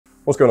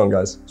What's going on,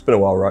 guys? It's been a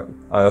while, right?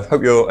 I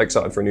hope you're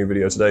excited for a new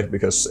video today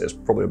because it's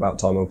probably about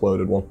time I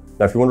uploaded one.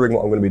 Now, if you're wondering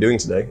what I'm going to be doing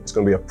today, it's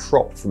going to be a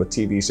prop from a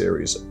TV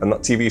series, and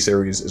that TV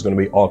series is going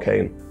to be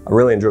Arcane. I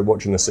really enjoyed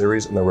watching this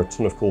series, and there were a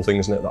ton of cool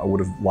things in it that I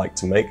would have liked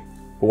to make,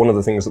 but one of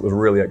the things that was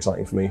really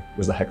exciting for me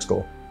was the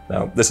Hexcore.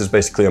 Now, this is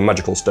basically a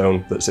magical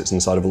stone that sits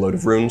inside of a load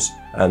of runes,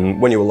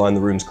 and when you align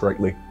the runes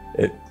correctly,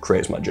 it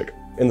creates magic.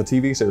 In the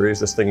TV series,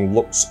 this thing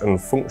looks and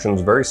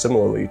functions very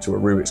similarly to a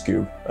Rubik's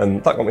Cube,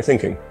 and that got me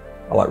thinking.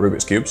 I like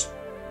Rubik's Cubes,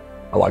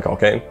 I like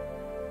Arcane,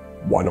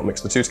 why not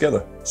mix the two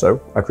together?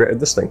 So I created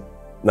this thing.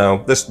 Now,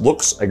 this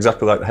looks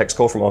exactly like the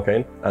Hexcore from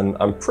Arcane, and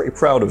I'm pretty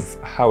proud of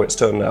how it's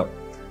turned out.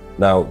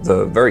 Now,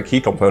 the very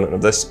key component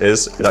of this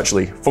is it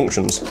actually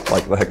functions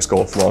like the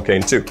Hexcore from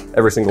Arcane too.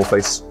 Every single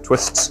face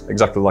twists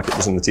exactly like it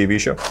does in the TV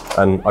show,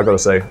 and I gotta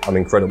say, I'm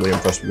incredibly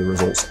impressed with the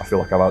results. I feel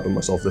like I've outdone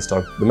myself this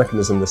time. The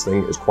mechanism of this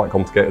thing is quite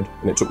complicated,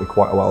 and it took me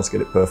quite a while to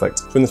get it perfect.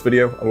 So in this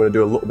video, I'm gonna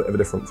do a little bit of a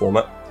different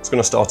format. It's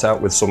gonna start out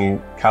with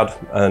some CAD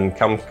and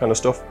CAM kind of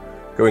stuff,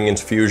 going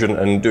into Fusion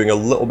and doing a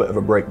little bit of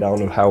a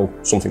breakdown of how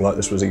something like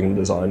this was even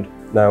designed.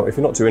 Now, if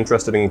you're not too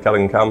interested in CAD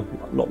and CAM,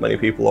 not many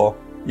people are,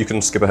 you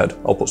can skip ahead.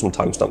 I'll put some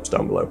timestamps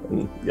down below,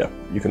 and yeah,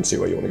 you can see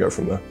where you want to go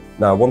from there.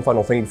 Now, one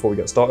final thing before we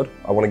get started,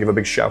 I want to give a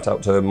big shout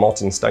out to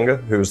Martin Stanger,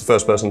 who was the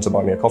first person to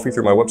buy me a coffee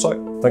through my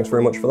website. Thanks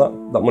very much for that.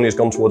 That money has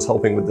gone towards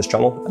helping with this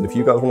channel, and if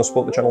you guys want to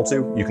support the channel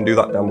too, you can do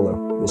that down below.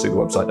 You'll see the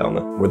website down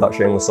there. With that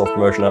shameless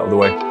self-promotion out of the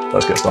way,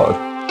 let's get started.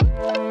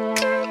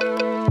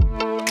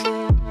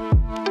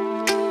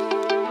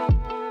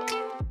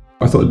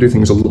 I thought I'd do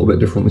things a little bit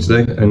differently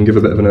today and give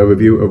a bit of an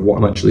overview of what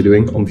I'm actually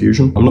doing on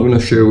Fusion. I'm not going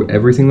to show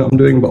everything that I'm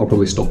doing, but I'll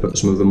probably stop at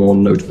some of the more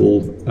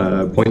notable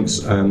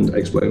points and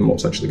explain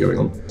what's actually going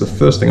on. The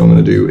first thing I'm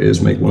going to do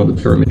is make one of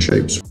the pyramid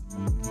shapes.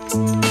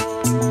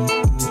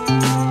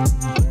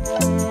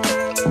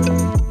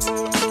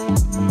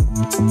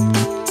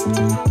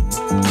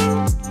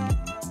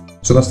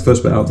 So that's the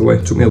first bit out of the way.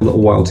 It took me a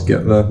little while to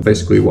get there.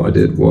 Basically what I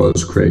did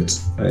was create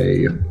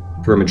a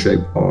pyramid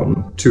shape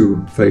on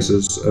two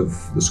faces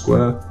of the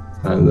square,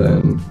 and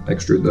then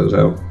extrude those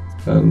out.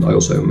 And I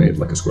also made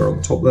like a square on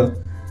the top there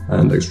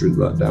and extruded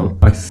that down.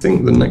 I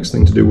think the next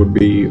thing to do would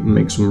be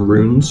make some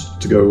runes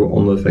to go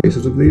on the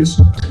faces of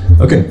these.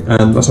 Okay,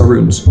 and that's our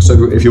runes.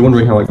 So if you're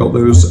wondering how I got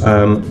those,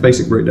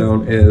 basic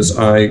breakdown is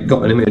I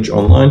got an image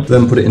online,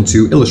 then put it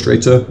into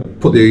Illustrator,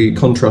 put the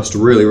contrast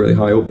really, really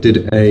high up,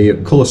 did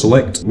a color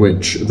select,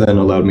 which then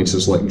allowed me to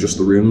select just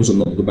the runes and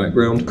not the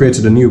background,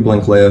 created a new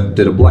blank layer,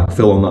 did a black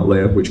fill on that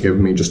layer, which gave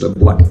me just a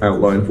black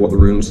outline of what the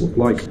runes look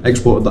like,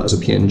 exported that as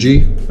a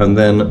PNG, and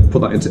then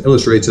put that into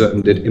Illustrator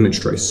and did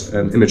image trace.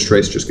 And image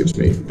trace just gives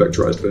me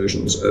vectorized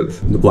versions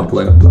of the black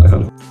layer that I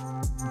had.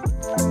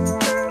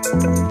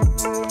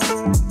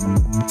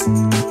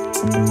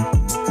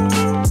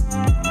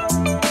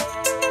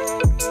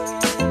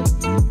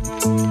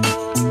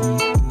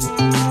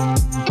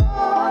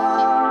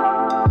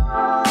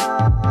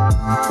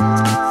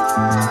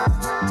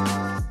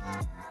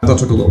 That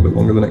took a little bit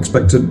longer than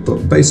expected,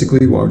 but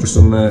basically what I've just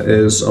done there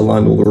is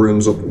aligned all the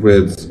runes up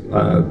with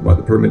like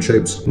the pyramid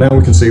shapes. Now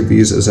we can save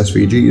these as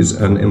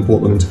SVGs and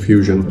import them into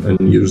Fusion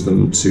and use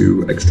them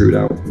to extrude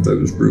out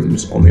those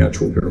runes on the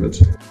actual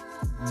pyramids.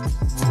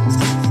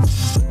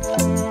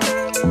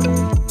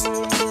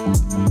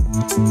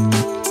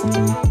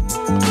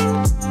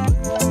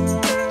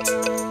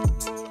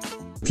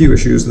 Few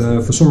issues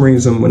there. For some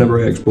reason, whenever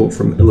I export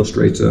from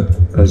Illustrator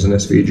as an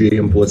SVG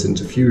and pull it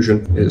into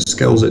Fusion, it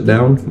scales it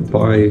down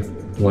by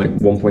like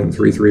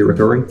 1.33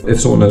 recurring.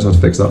 If someone knows how to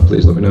fix that,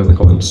 please let me know in the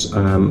comments.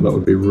 That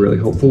would be really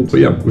helpful.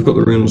 But yeah, we've got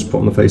the runes put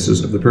on the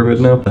faces of the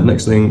pyramid now. The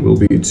next thing will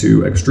be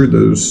to extrude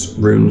those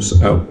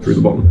runes out through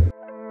the bottom.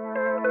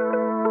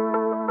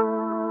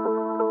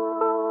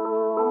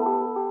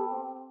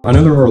 I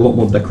know there are a lot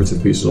more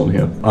decorative pieces on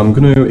here. I'm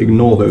going to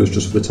ignore those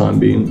just for the time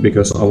being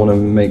because I want to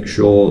make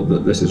sure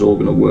that this is all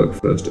going to work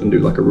first and do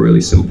like a really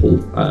simple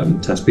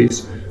test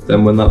piece.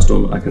 Then when that's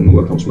done, I can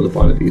work on some of the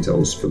finer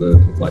details for the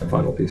like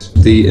final piece.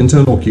 The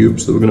internal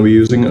cubes that we're going to be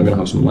using are going to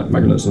have some like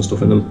magnets and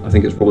stuff in them. I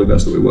think it's probably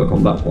best that we work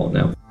on that part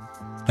now.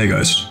 Hey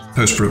guys,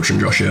 post-production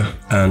Josh here,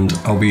 and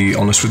I'll be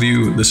honest with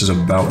you, this is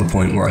about the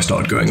point where I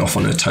started going off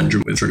on a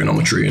tangent with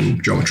trigonometry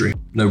and geometry.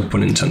 No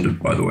pun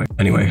intended, by the way.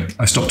 Anyway,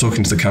 I stopped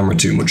talking to the camera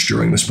too much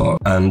during this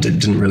part, and it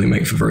didn't really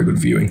make for very good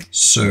viewing.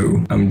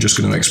 So I'm just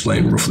going to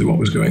explain roughly what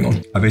was going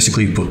on. I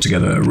basically put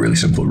together a really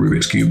simple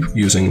Rubik's Cube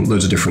using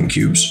loads of different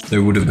cubes. They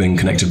would have been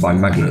connected by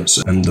magnets,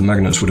 and the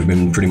magnets would have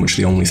been pretty much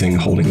the only thing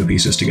holding the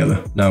pieces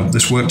together. Now,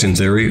 this worked in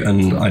theory,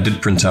 and I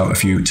did print out a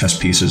few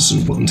test pieces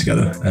and put them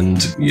together,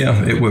 and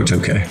yeah, it worked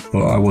okay,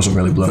 but I wasn't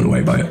really blown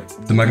away by it.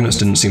 The magnets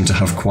didn't seem to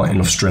have quite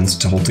enough strength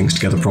to hold things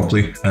together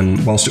properly,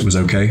 and whilst it was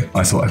okay,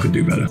 I thought I could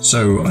do better.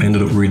 So I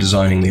ended up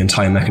redesigning the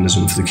entire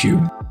mechanism for the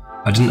cube.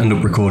 I didn't end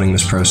up recording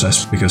this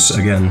process because,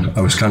 again,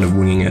 I was kind of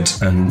winging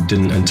it and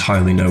didn't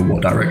entirely know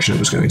what direction it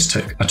was going to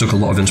take. I took a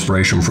lot of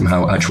inspiration from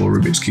how actual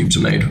Rubik's Cubes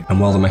are made, and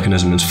while the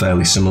mechanism is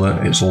fairly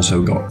similar, it's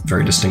also got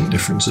very distinct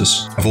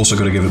differences. I've also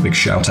got to give a big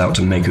shout out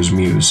to Maker's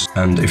Muse,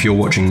 and if you're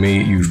watching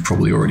me, you've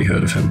probably already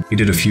heard of him. He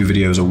did a few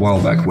videos a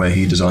while back where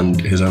he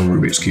designed his own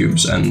Rubik's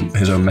Cubes and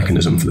his own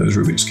mechanism for those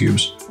Rubik's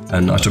Cubes,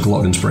 and I took a lot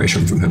of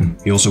inspiration from him.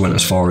 He also went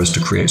as far as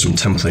to create some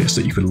templates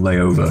that you could lay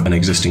over an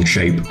existing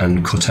shape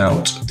and cut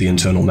out the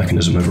internal mechanism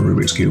of a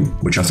Rubik's Cube,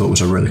 which I thought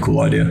was a really cool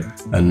idea,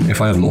 and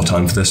if I had more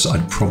time for this,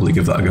 I'd probably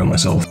give that a go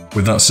myself.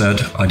 With that said,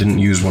 I didn't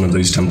use one of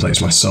these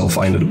templates myself.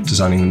 I ended up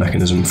designing the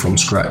mechanism from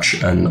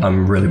scratch, and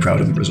I'm really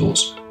proud of the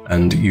results,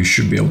 and you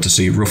should be able to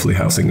see roughly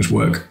how things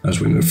work as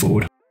we move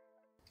forward.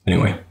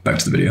 Anyway, back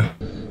to the video.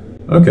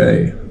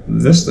 Okay,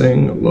 this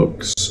thing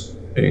looks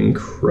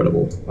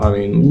incredible. I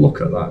mean, look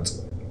at that.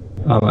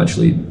 I'm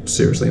actually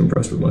seriously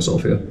impressed with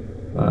myself here.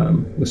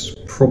 This is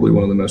probably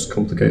one of the most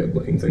complicated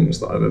looking things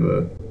that I've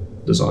ever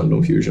designed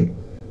on Fusion.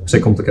 I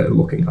say complicated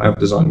looking, I have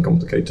designed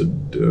complicated,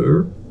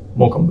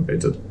 more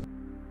complicated.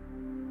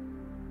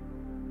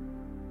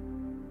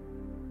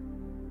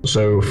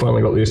 So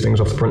finally got these things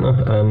off the printer,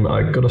 and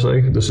I gotta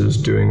say, this is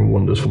doing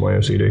wonders for my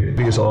OCD.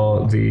 These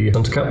are the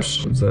center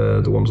caps.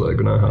 They're the ones that are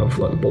gonna have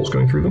like the bolts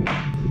going through them.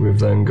 We've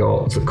then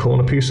got the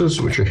corner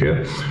pieces, which are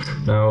here.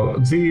 Now,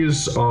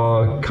 these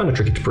are kind of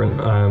tricky to print,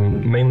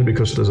 mainly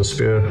because there's a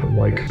sphere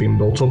like being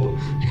built up.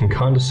 You can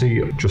kind of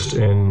see just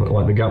in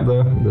like the gap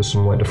there's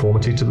some like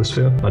deformity to the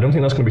sphere. I don't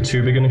think that's gonna be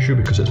too big an issue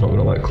because it's not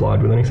gonna like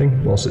collide with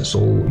anything whilst it's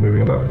all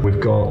moving about. We've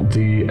got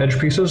the edge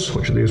pieces,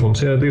 which are these ones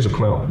here. These have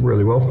come out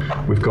really well.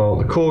 We've got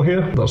the core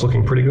here, that's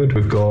looking pretty good.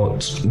 We've got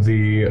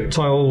the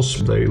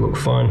tiles, they look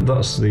fine.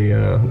 That's the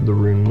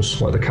runes,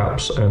 like the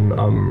caps, and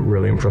I'm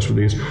really impressed with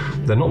these.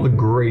 They're not the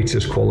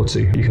greatest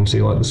quality. You can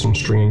see like there's some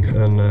stringing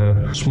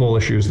and small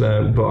issues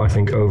there, but I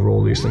think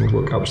overall these things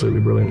look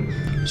absolutely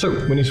brilliant. So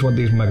we need to add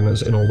these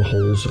magnets in all the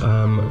holes.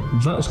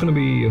 That's going to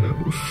be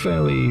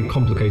fairly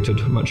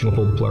complicated, matching up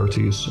all the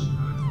polarities.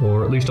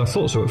 Or at least I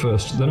thought so at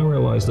first, then I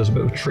realised there's a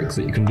bit of a trick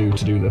that you can do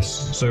to do this.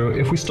 So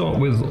if we start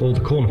with all the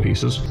corner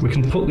pieces, we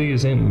can put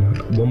these in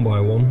one by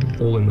one,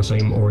 all in the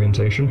same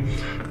orientation.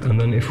 And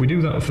then if we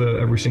do that for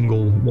every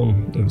single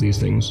one of these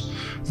things,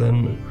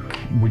 then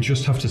we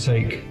just have to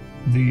take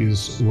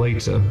these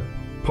later,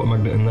 put a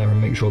magnet in there and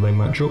make sure they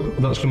match up.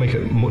 That's going to make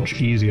it much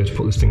easier to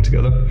put this thing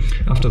together.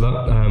 After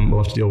that,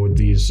 we'll have to deal with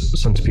these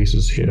center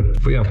pieces here.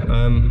 But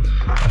yeah,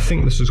 I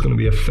think this is going to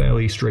be a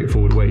fairly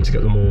straightforward way to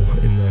get them all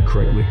in there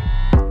correctly.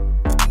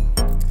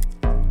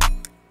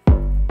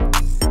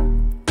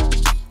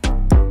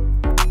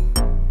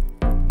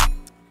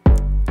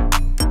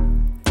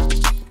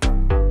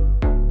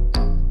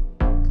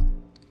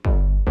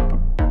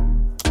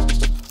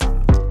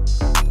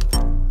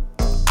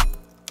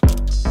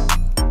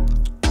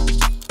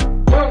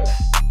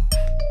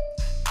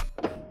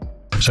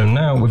 So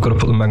now we've got to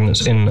put the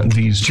magnets in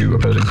these two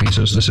opposing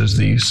pieces. This is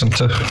the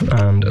center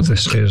and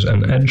this is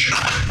an edge,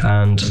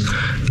 and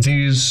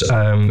these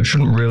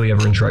shouldn't really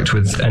ever interact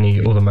with any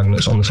other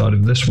magnets on the side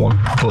of this one,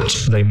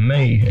 but they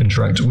may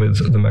interact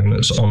with the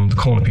magnets on the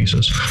corner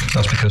pieces.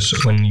 That's because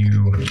when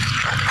you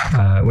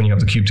have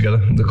the cube together,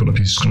 the corner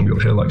piece is going to be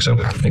up here like so.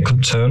 It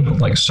could turn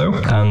like so,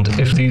 and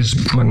if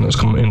these magnets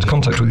come into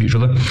contact with each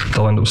other,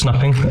 they'll end up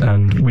snapping,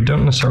 and we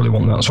don't necessarily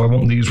want that, so I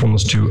want these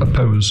ones to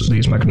oppose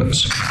these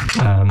magnets.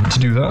 To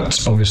do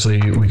that, obviously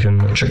we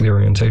can check the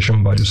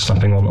orientation by just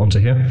snapping onto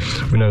here.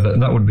 We know that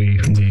that would be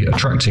the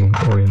attracting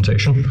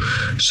orientation,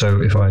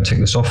 so if I take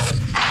this off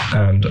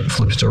and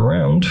flip it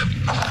around,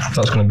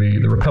 that's going to be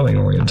the repelling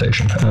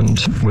orientation, and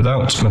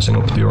without messing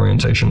up the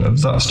orientation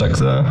of that stack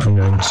there, I'm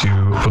going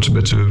to put a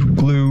bit of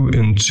glue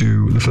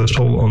into the first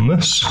hole on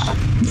this,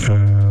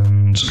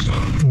 and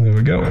there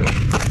we go.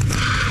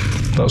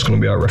 That's going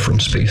to be our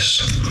reference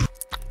piece.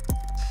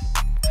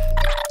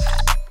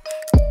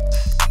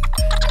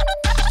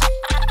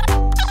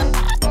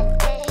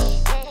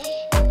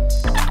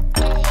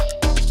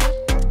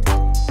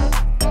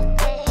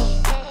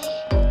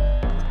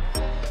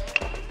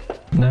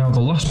 Now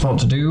the last part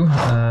to do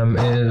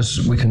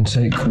is we can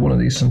take one of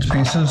these center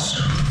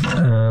pieces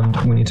and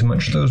we need to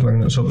match those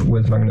magnets up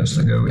with magnets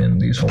that go in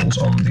these holes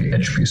on the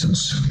edge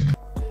pieces.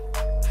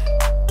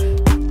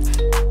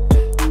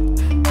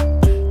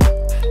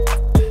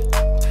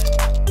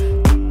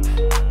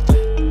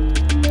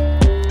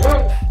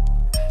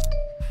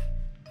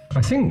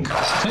 I think,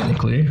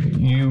 technically,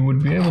 you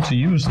would be able to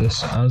use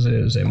this as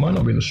is. It might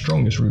not be the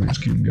strongest Rubik's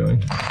Cube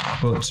going,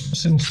 but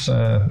since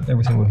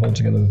everything would hold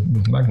together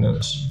with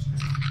magnets,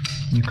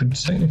 you could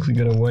technically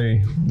get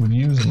away with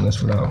using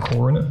this without a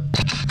core in it.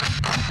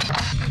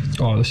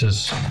 Oh, this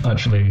is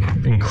actually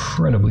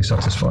incredibly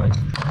satisfying.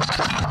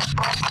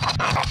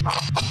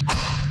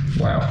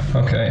 Wow,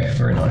 okay,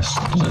 very nice.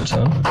 Does it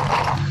turn?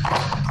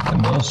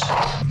 It does.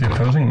 The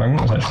opposing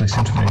magnets actually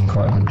seem to be doing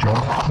quite a good job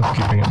of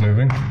keeping it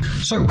moving.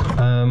 So,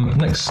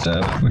 next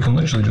step, we can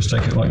literally just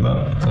take it like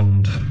that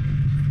and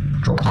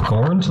drop the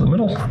core into the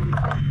middle.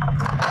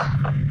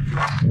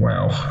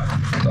 Wow,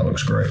 that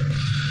looks great.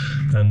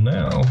 And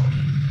now,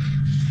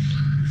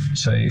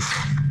 take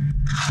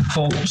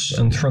bolts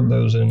and thread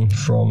those in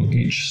from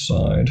each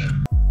side.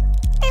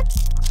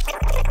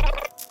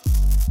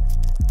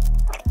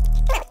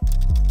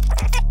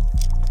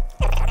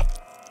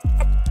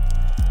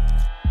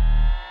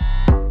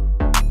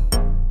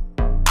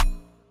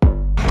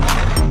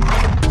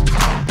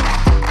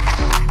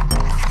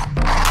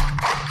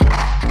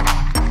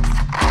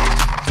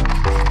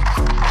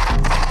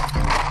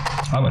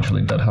 I'm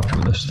actually dead happy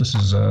with this. This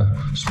is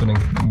spinning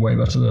way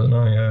better than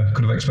I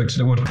could have expected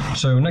it would.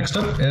 So next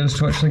up is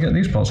to actually get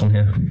these parts on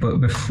here. But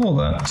before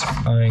that,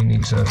 I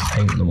need to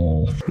paint them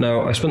all.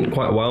 Now, I spent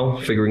quite a while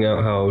figuring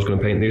out how I was going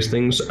to paint these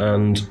things,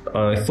 and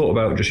I thought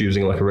about just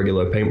using like a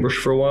regular paintbrush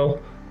for a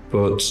while,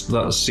 but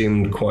that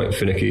seemed quite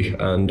finicky,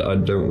 and I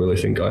don't really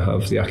think I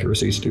have the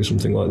accuracy to do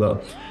something like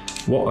that.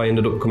 What I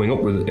ended up coming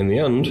up with in the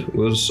end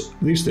was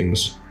these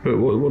things.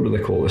 What do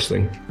they call this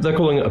thing? They're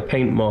calling it a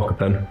paint marker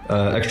pen,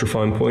 extra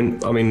fine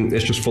point. I mean,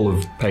 it's just full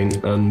of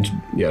paint, and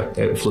yeah,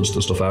 it floods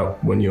the stuff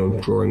out when you're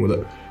drawing with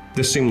it.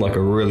 This seemed like a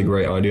really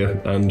great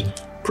idea, and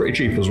pretty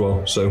cheap as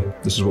well, so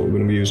this is what we're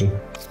going to be using.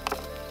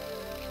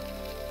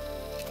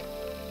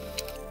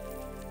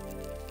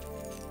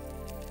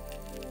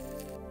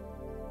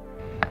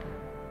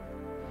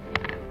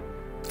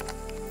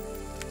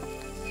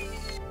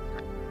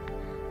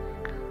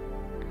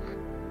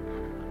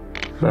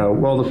 Now,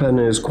 while the pen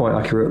is quite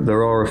accurate,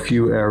 there are a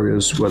few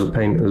areas where the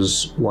paint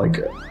has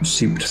like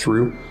seeped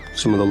through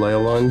some of the layer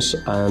lines,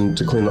 and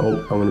to clean that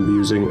up, I'm going to be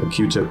using a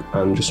Q-tip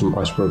and just some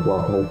isopropyl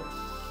alcohol.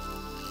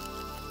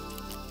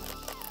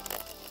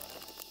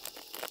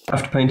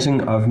 After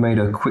painting, I've made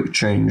a quick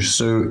change.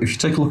 So if you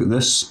take a look at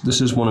this,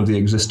 this is one of the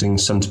existing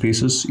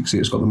centerpieces. You can see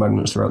it's got the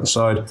magnets throughout the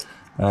side,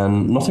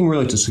 and nothing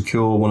really to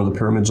secure one of the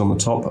pyramids on the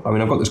top. I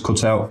mean, I've got this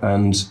cut out,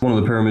 and one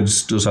of the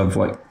pyramids does have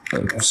like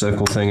a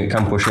circle thing it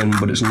can push in,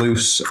 but it's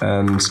loose,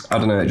 and I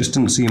don't know, it just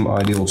didn't seem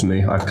ideal to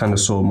me. I kind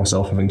of saw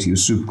myself having to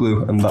use super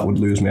glue, and that would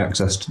lose me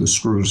access to the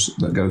screws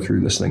that go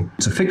through this thing.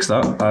 To fix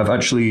that, I've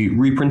actually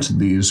reprinted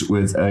these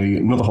with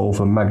another hole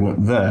for magnet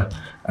there,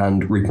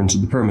 and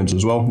reprinted the pyramids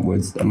as well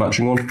with a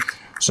matching one.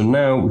 So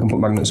now we can put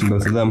magnets in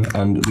both of them,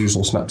 and these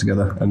will snap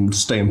together and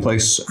stay in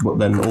place, but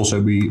then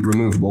also be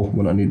removable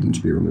when I need them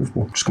to be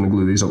removable. Just going to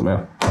glue these up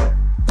now.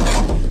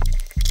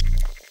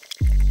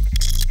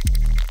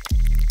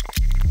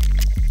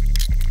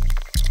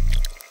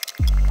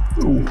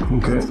 Ooh,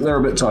 okay, they're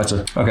a bit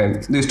tighter.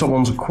 Okay, these top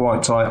ones are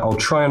quite tight. I'll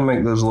try and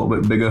make those a little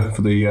bit bigger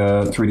for the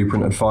 3D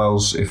printed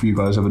files if you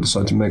guys ever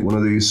decide to make one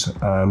of these.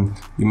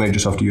 You may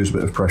just have to use a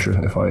bit of pressure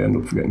if I end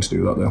up forgetting to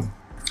do that though.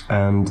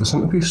 And the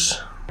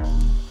centerpiece.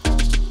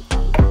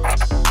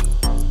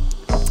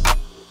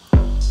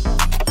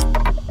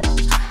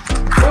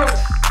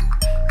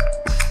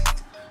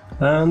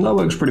 And that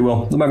works pretty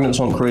well. The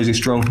magnets aren't crazy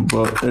strong,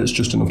 but it's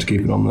just enough to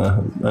keep it on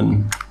there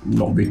and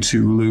not be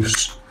too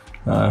loose.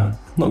 Not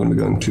going to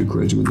be going too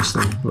crazy with this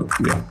thing, but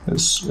yeah,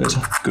 it's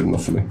good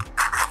enough for me.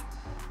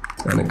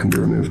 And it can be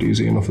removed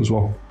easy enough as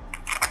well.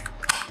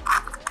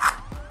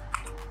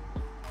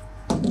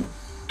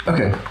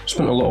 Okay,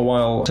 spent a little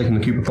while taking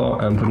the cube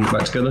apart and putting it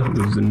back together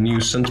with the new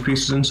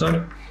centerpieces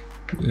inside.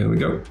 There we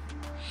go.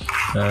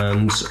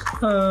 And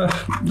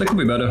they could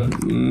be better.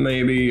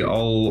 Maybe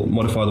I'll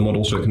modify the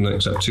model so it can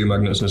accept 2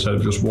 magnets instead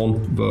of just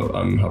 1, but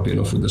I'm happy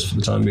enough with this for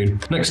the time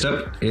being. Next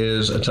step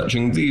is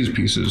attaching these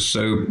pieces.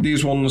 So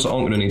these ones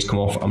aren't going to need to come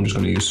off. I'm just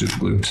going to use super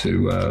glue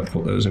to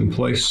put those in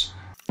place.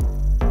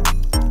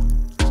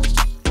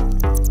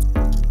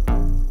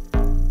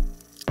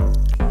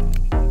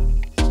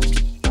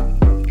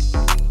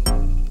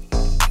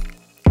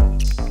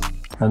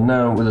 And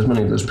now, with as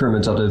many of those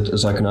pyramids added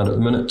as I can add at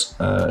the minute,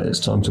 it's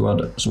time to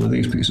add some of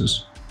these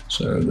pieces.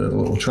 So they're the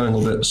little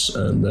triangle bits,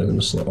 and they're going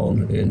to slot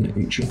on in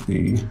each of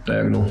the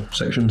diagonal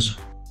sections.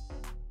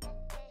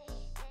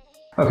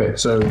 Okay,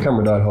 so the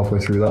camera died halfway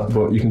through that,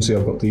 but you can see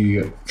I've got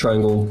the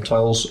triangle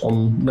tiles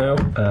on now,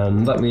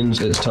 and that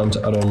means it's time to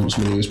add on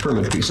some of these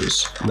pyramid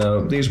pieces.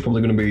 Now, these are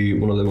probably going to be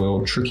one of the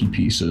more tricky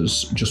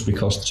pieces, just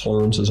because the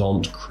tolerances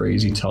aren't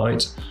crazy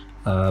tight.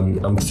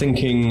 I'm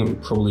thinking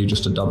probably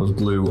just a dab of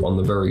glue on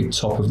the very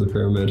top of the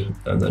pyramid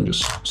and then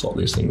just slot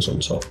these things on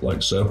top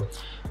like so.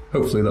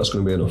 Hopefully that's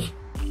going to be enough.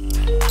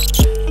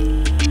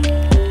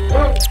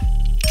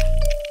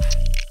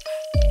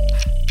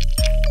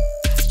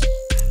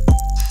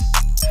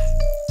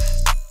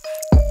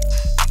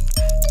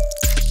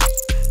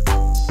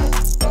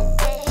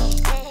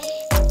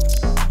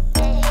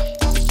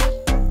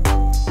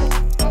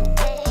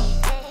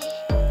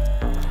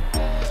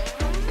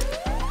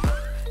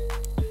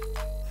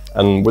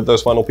 And with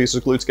those final pieces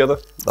glued together,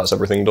 that's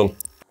everything done.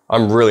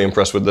 I'm really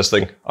impressed with this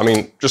thing. I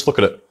mean, just look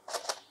at it.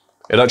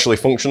 It actually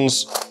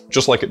functions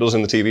just like it does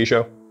in the TV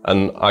show,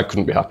 and I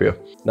couldn't be happier.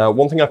 Now,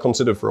 one thing I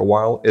considered for a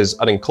while is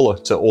adding color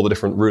to all the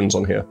different runes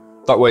on here.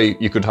 That way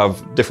you could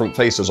have different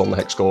faces on the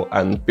Hexcore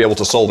and be able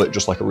to solve it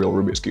just like a real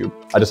Rubik's Cube.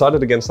 I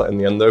decided against that in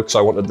the end though, because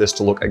I wanted this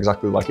to look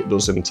exactly like it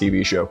does in the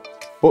TV show.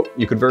 But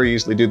you could very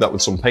easily do that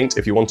with some paint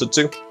if you wanted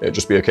to. It'd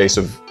just be a case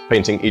of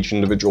painting each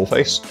individual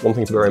face. One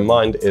thing to bear in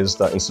mind is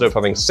that instead of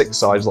having 6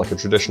 sides like a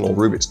traditional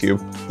Rubik's Cube,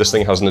 this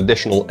thing has an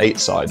additional 8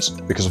 sides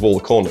because of all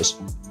the corners.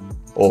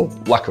 Or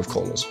lack of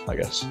corners, I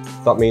guess.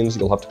 That means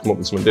you'll have to come up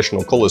with some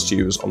additional colours to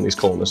use on these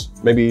corners.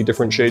 Maybe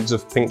different shades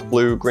of pink,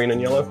 blue, green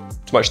and yellow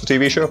to match the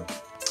TV show?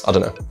 I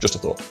don't know, just a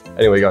thought.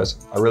 Anyway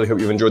guys, I really hope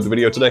you've enjoyed the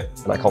video today,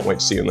 and I can't wait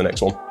to see you in the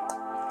next one.